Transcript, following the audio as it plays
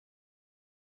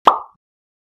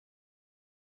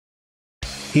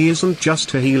He isn't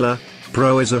just a healer,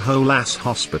 bro is a whole ass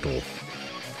hospital.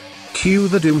 Cue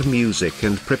the doomed music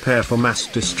and prepare for mass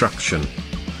destruction.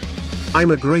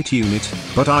 I'm a great unit,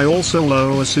 but I also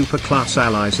lower superclass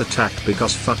allies attack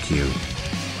because fuck you.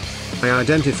 I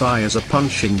identify as a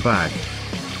punching bag.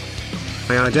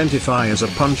 I identify as a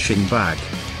punching bag.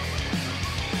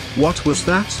 What was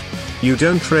that? You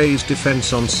don't raise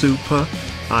defense on super?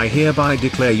 I hereby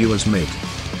declare you as mid.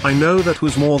 I know that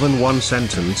was more than one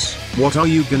sentence, what are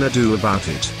you gonna do about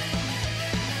it?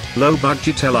 Low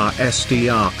budget LR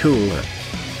STR Cooler.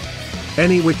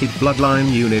 Any wicked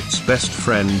bloodline unit's best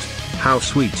friend, how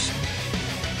sweet.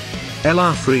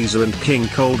 LR Frieza and King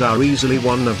Cold are easily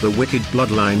one of the wicked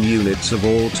bloodline units of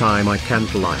all time, I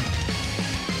can't lie.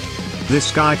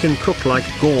 This guy can cook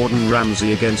like Gordon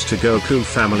Ramsay against a Goku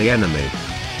family enemy.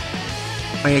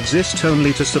 I exist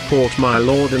only to support my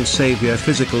lord and savior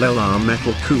physical LR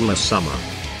Metal Cooler Summer.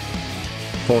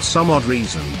 For some odd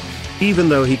reason, even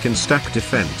though he can stack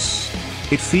defense,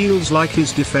 it feels like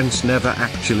his defense never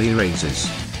actually raises.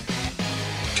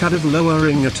 Chad of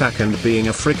lowering attack and being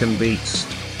a frickin' beast.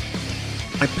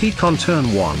 I peak on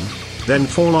turn 1, then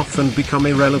fall off and become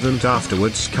irrelevant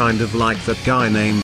afterwards, kind of like that guy named